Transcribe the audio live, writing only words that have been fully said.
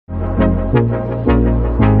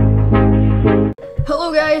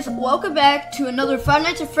Hello guys, welcome back to another Five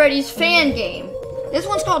Nights at Freddy's fan game. This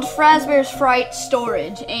one's called Fazbear's Fright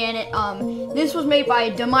Storage, and this was made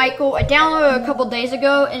by DeMichael. I downloaded it a couple days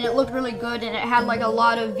ago, and it looked really good, and it had like a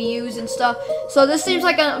lot of views and stuff. So this seems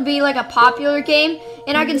like it'll be like a popular game,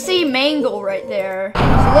 and I can see Mangle right there. So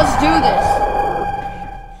let's do this.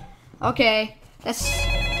 Okay, that's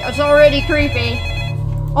already creepy.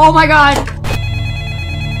 Oh my god!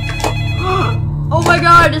 Oh my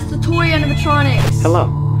god, it's the Toy Animatronics! Hello.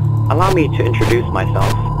 Allow me to introduce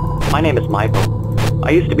myself. My name is Michael. I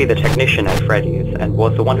used to be the technician at Freddy's, and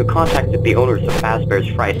was the one who contacted the owners of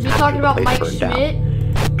Fazbear's Fright. Is he talking about Mike Schmidt?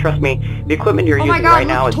 Trust me, the equipment you're using right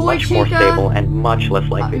now is much more stable and much less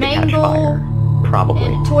likely to catch fire.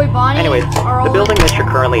 Probably. And Toy Bonnie. Anyways, the building that you're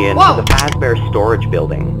currently in is the Fazbear storage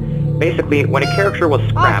building. Basically, when a character was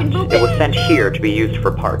scrapped, it was sent here to be used for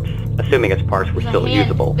parts, assuming its parts were still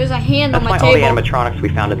usable. There's a hand on my That's table. why all the animatronics we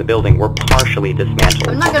found in the building were partially dismantled.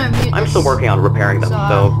 I'm not gonna mute I'm still working on repairing them,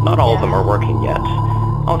 so not all of them are working yet.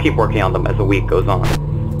 I'll keep working on them as the week goes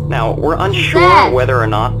on. Now, we're unsure whether or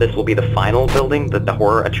not this will be the final building that the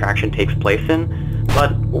horror attraction takes place in,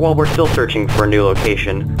 but while we're still searching for a new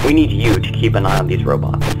location, we need you to keep an eye on these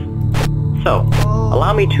robots. So,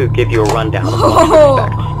 allow me to give you a rundown of what to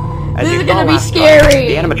expect. As This is you saw gonna be last scary.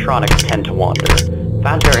 time, the animatronics tend to wander.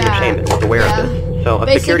 Fazbear Entertainment was aware of this, so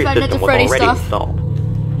a security system was already installed.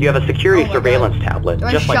 You have a security surveillance tablet,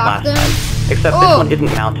 just like last time, except this one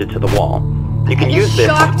isn't mounted to the wall. You can use this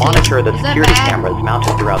to monitor the security cameras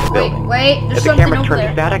mounted throughout the building. If the cameras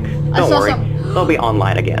turn static, don't worry, they'll be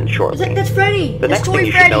online again shortly. That's Freddy! The next thing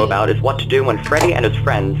you should know about is what to do when Freddy and his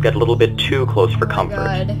friends get a little bit too close for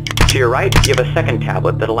comfort. To your right, you have a second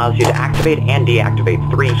tablet that allows you to activate and deactivate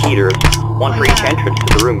 3 heaters, one for each entrance to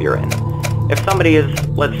the room you're in. If somebody is,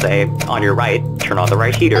 let's say, on your right, turn on the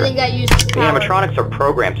right heater. I think that uses power. The animatronics are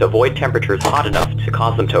programmed to avoid temperatures hot enough to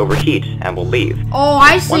cause them to overheat, and will leave. Oh,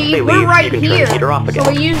 I see. Once they We're leave, right you can here. turn the heater off again.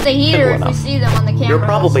 So we use the heater if we see them on the camera. You're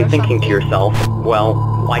probably thinking to yourself, well,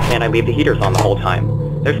 why can't I leave the heaters on the whole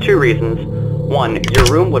time? There's 2 reasons. 1, your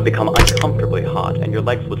room would become uncomfortably hot, and your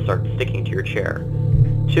legs would start sticking to your chair.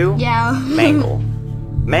 2, Mangle.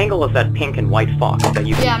 Mangle is that pink and white fox that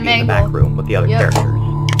you can see in the back room with the other characters.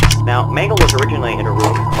 Now, Mangle was originally in a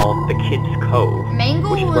room called the Kids' Cove.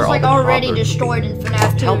 Mangle was like already destroyed in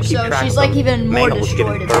FNAF 2, so she's like even more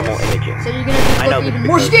destroyed in this. So you're gonna look even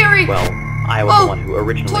more scary! Well, I was the one who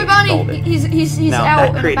originally installed it. He's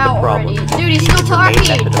out and about already. Dude, he's still talking!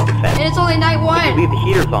 And it's only night 1! If you leave the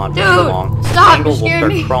heaters on for so long, Mangle will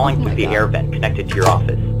start crawling through the air vent connected to your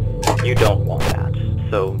office. You don't want that,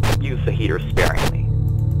 so use the heaters sparingly.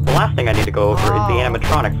 The last thing I need to go over is the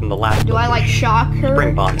animatronics from the last Do I like shock her?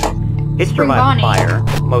 Spring Bonnie. It survived fire,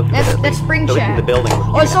 most of it. That's Spring so Chat. The building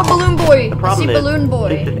was I saw Balloon Boy! The problem I see Balloon Boy.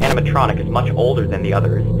 Since this animatronic is much older than the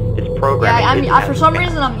others, its programming for some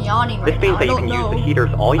reason I'm yawning right now. This means that you can use the heaters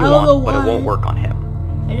all you want, but it won't work on him.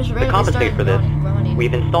 To compensate for this,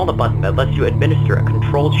 we've installed a button that lets you administer a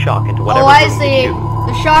controlled shock into whatever room you choose.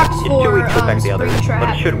 The shock's for It's too weak to affect the others, but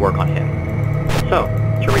it should work on him. So,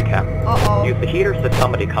 to recap, use the heaters if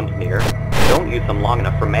somebody comes near. Don't use them long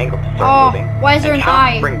enough for Mangle to start moving. Why is there an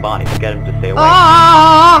eye? Spring Bonnie to get him to stay away.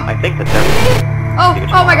 I think that's everything.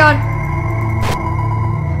 Oh my god.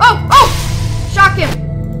 Oh! Shock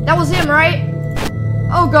him! That was him, right?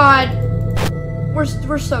 Oh god.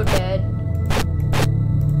 We're so dead.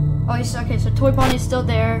 Oh, he's okay, so Toy Bonnie's still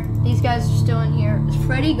there. These guys are still in here. Is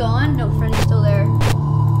Freddy gone? No, Freddy's still there.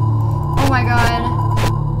 Oh my god.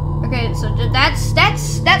 Okay, so that's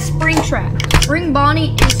Springtrap. Spring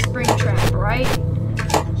Bonnie is Springtrap, right?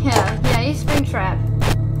 Yeah, he's Springtrap.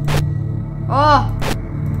 Oh,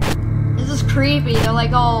 this is creepy. They're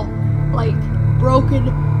like all like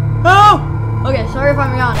broken. Oh, okay. Sorry if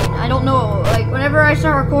I'm yawning. I don't know. Like whenever I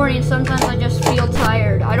start recording, sometimes I just feel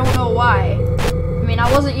tired. I don't know why. I mean, I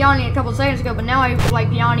wasn't yawning a couple seconds ago, but now I'm like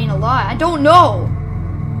yawning a lot. I don't know.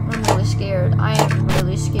 I'm really scared. I am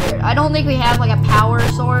really scared. I don't think we have like a power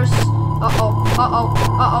source.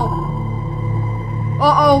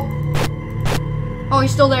 Oh,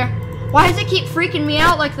 he's still there. Why does it keep freaking me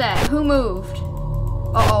out like that? Who moved?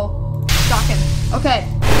 Shock him. Okay.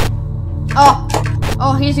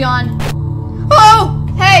 Oh, he's gone. Oh,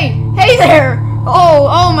 hey there.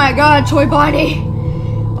 Oh my god, Toy Bonnie.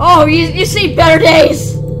 Oh, you see better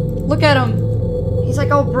days. Look at him. He's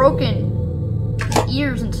like all broken. His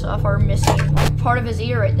ears and stuff are missing. Like part of his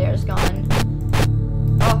ear right there is gone.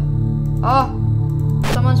 Oh,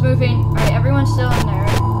 someone's moving. Alright, everyone's still in there.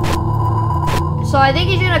 So I think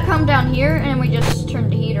he's gonna come down here and we just turn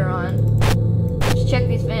the heater on. Just check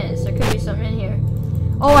these vents. There could be something in here.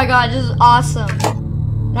 Oh my god, this is awesome.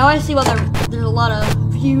 Now I see why there's a lot of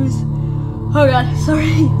views. Oh god,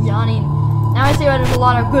 sorry, yawning. Now I see why there's a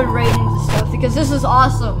lot of good ratings and stuff, because this is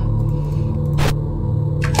awesome.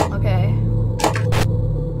 Okay.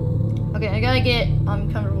 Okay, I gotta get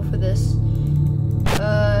comfortable for this.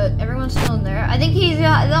 Everyone's still in there. I think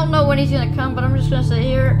I don't know when he's gonna come, but I'm just gonna sit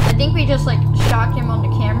here. I think we just like shock him on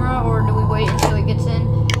the camera, or do we wait until he gets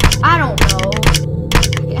in? I don't know.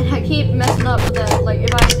 And I keep messing up with that. Like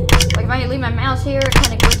if I leave my mouse here, it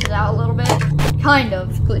kind of glitches out a little bit. Kind of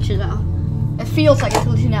glitches out. It feels like it's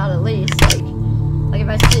glitching out at least. Like if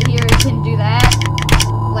I sit here, it can do that.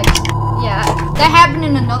 Like, yeah, that happened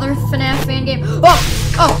in another FNAF fan game.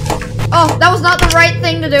 Oh, that was not the right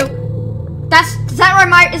thing to do. Is that my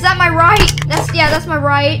right? That's my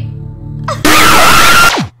right.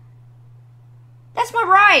 That's my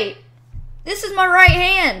right. This is my right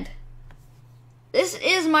hand. This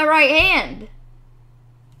is my right hand.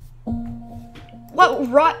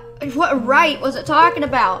 What right was it talking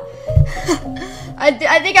about?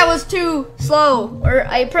 I think I was too slow, or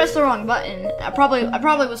I pressed the wrong button. I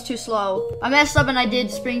probably was too slow. I messed up and I did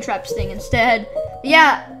Springtrap's thing instead. But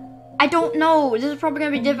yeah, I don't know. This is probably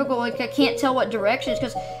gonna be difficult. Like I can't tell what directions,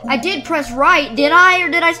 because I did press right. Did I, or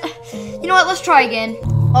did I? You know what? Let's try again.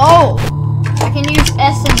 Oh, I can use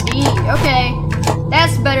S and D. Okay,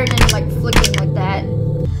 that's better than like flicking like that.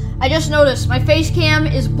 I just noticed my face cam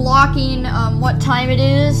is blocking what time it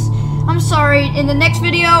is. I'm sorry. In the next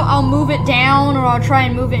video, I'll move it down, or I'll try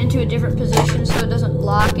and move it into a different position so it doesn't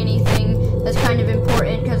block anything that's kind of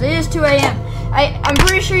important, because it is 2 a.m. I'm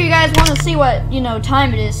pretty sure you guys want to see what,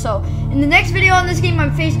 time it is. So in the next video on this game, my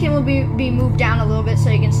face cam will be moved down a little bit so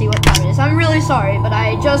you can see what time it is. I'm really sorry, but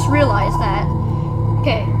I just realized that.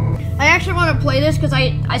 Okay. I actually want to play this because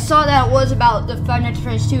I saw that it was about the Five Nights at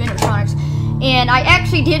Freddy's 2 animatronics. And I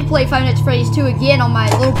actually did play Five Nights at Freddy's 2 again on my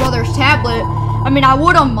little brother's tablet. I mean, I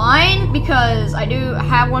would on mine because I do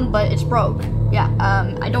have one, but it's broke. Yeah,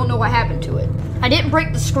 I don't know what happened to it. I didn't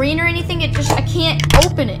break the screen or anything, I can't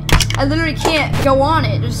open it. I literally can't go on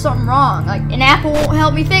it. There's something wrong. Like, an Apple won't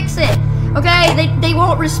help me fix it. Okay, they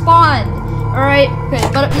won't respond. Alright, okay,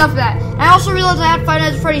 but enough of that. I also realized I had Five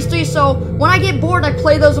Nights at Freddy's 3, so when I get bored, I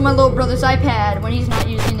play those on my little brother's iPad when he's not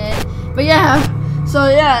using it. But yeah. So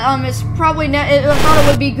yeah, it's probably I thought it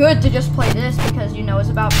would be good to just play this because it's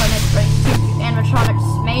about Five Nights at Freddy's 2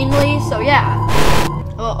 animatronics mainly. So yeah.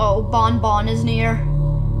 Uh-oh, Bon is near.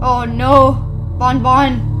 Oh no, Bon.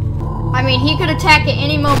 I mean, he could attack at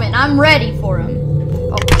any moment. I'm ready for him.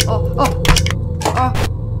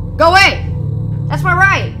 Go away. That's my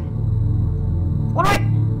right. What do I?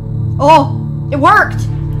 Oh, it worked.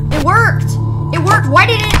 It worked. Why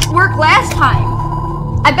didn't it work last time?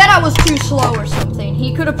 I bet I was too slow or something.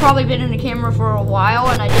 He could have probably been in the camera for a while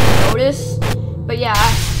and I didn't notice. But yeah,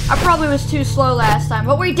 I probably was too slow last time.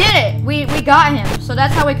 But we did it. We got him. So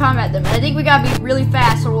that's how we combat them. And I think we gotta be really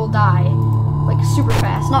fast or we'll die. Like super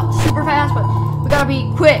fast. Not super fast, but we gotta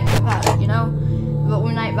be quick about it, But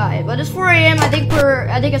we might buy it. But it's 4 a.m. I think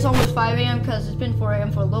it's almost 5 a.m. because it's been 4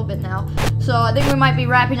 a.m. for a little bit now. So I think we might be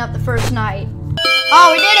wrapping up the first night.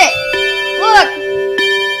 Oh, we did it!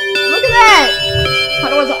 Look at that!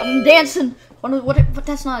 What was it? I'm dancing. What?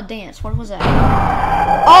 That's not a dance. What was that?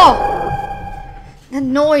 Oh! The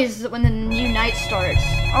noise when the new night starts.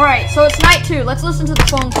 Alright, so it's night 2. Let's listen to the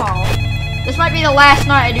phone call. This might be the last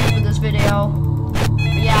night I do for this video.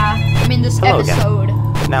 But yeah, I mean this episode.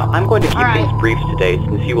 Again. Now, I'm going to keep things brief today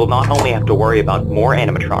since you will not only have to worry about more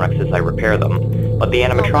animatronics as I repair them, but the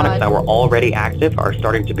animatronics that were already active are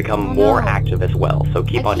starting to become more active as well, so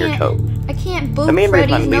keep on your toes. I can't boot The main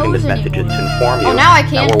reason I'm leaving this message is to inform you that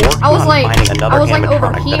we're working on finding another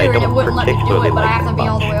animatronic that I don't particularly like the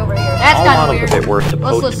bunch. All models of it were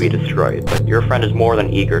supposed to be destroyed, but your friend is more than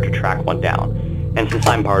eager to track one down. And since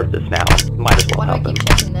I'm part of this now, might as well help him.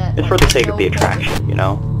 It's for the sake of the attraction,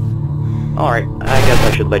 Alright, I guess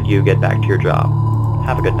I should let you get back to your job.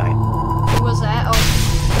 Have a good night. Who was that? Oh,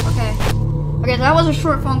 okay. Okay, so that was a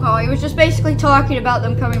short phone call. He was just basically talking about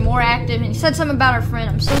them becoming more active, and he said something about our friend.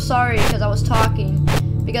 I'm so sorry because I was talking.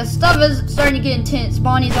 Because stuff is starting to get intense.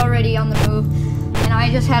 Bonnie's already on the move, and I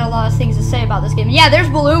just had a lot of things to say about this game. Yeah, there's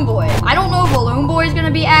Balloon Boy. I don't know if Balloon Boy is going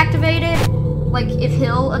to be activated, like if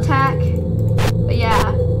he'll attack. But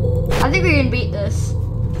yeah, I think we can beat this.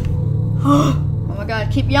 Oh my god,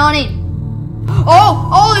 keep yawning.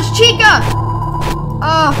 Oh, it's Chica!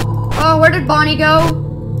 Oh, where did Bonnie go?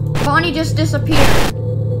 Bonnie just disappeared.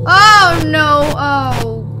 Oh no,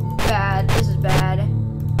 oh, bad, this is bad.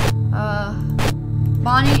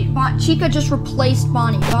 Chica just replaced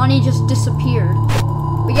Bonnie. Bonnie just disappeared.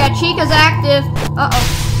 But yeah, Chica's active.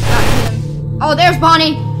 Uh-oh, got him. Oh, there's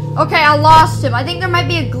Bonnie. Okay, I lost him. I think there might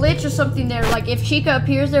be a glitch or something there. Like, if Chica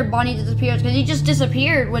appears there, Bonnie disappears. Because he just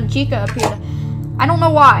disappeared when Chica appeared. I don't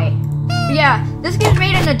know why. But yeah, this game's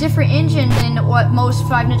made in a different engine than what most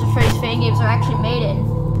Five Nights at Freddy's fan games are actually made in.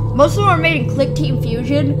 Most of them are made in Click Team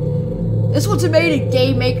Fusion. This one's made in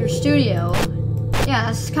Game Maker Studio. Yeah,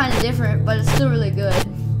 that's kind of different, but it's still really good.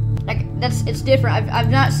 Like, it's different. I've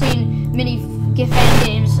not seen many fan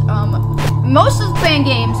games. Most of the fan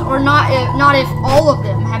games, or not if all of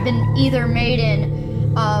them, have been either made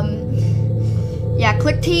in, yeah,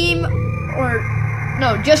 Click Team, or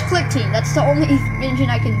no, just Click Team. That's the only engine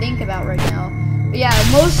I can think about right now. But yeah,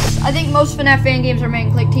 I think most FNAF fan games are made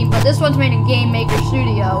in Click Team, but this one's made in Game Maker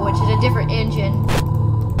Studio, which is a different engine.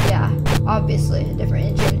 Yeah, obviously a different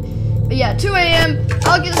engine. But yeah, 2 a.m.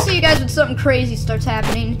 I'll get to see you guys when something crazy starts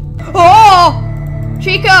happening. Oh,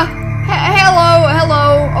 Chica. Hello.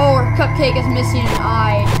 Oh, her cupcake is missing an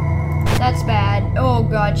eye. That's bad. Oh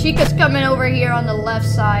god, Chica's coming over here on the left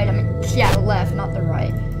side. I mean, yeah, the left, not the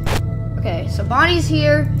right. Okay, so Bonnie's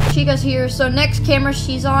here, Chica's here. So next camera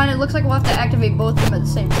she's on, it looks like we'll have to activate both of them at the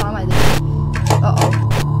same time, I think. Uh-oh.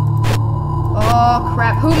 Oh,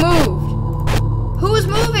 crap. Who moved? Who is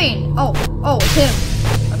moving? Oh, it's him.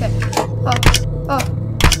 Okay. Oh.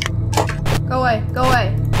 Go away.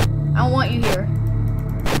 I don't want you here.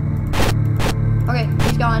 Okay,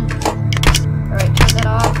 he's gone. Alright, turn that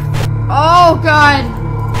off. Oh, God.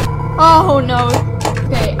 Oh, no.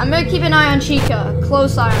 Okay, I'm gonna keep an eye on Chica.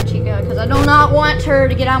 Close eye on Chica, because I do not want her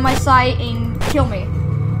to get out of my sight and kill me.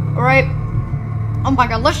 Alright? Oh, my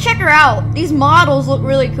God. Let's check her out. These models look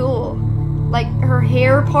really cool. Like, her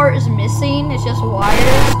hair part is missing. It's just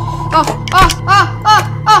wires. Oh,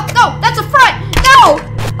 no! That's a Fright! No!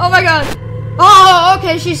 Oh, my God. Oh,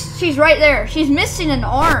 okay, she's right there. She's missing an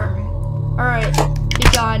arm. Alright, she's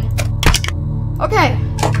gone. Okay,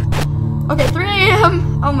 3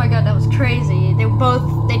 a.m. Oh my god, that was crazy. They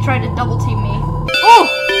tried to double team me. Oh,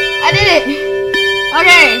 I did it.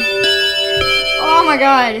 Okay. Oh my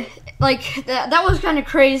god. Like, that was kind of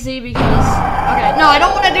crazy because, okay, no, I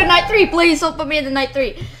don't want to do night 3. Please don't put me into night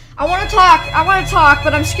 3. I want to talk,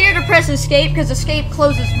 but I'm scared to press escape because escape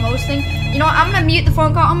closes most things. You know what, I'm going to mute the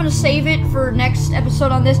phone call. I'm going to save it for next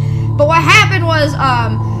episode on this. But what happened was,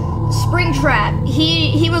 Springtrap,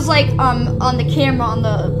 he was like on the camera on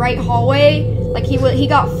the right hallway, like he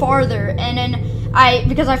got farther, and then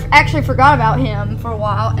because I actually forgot about him for a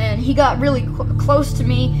while, and he got really close to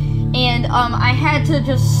me, and I had to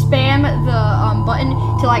just spam the button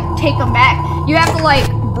to like take him back. You have to like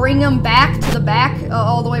bring him back to the back,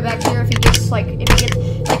 all the way back here. If he gets like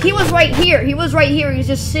he was right here, he was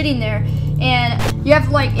just sitting there. And you have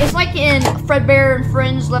like, it's like in Fazbear and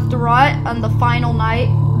Friends Left to Rot on the final night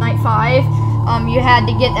 5. You had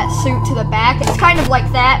to get that suit to the back. It's kind of like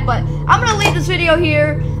that, but I'm gonna leave this video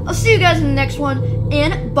here. I'll see you guys in the next one,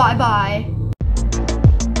 and bye-bye.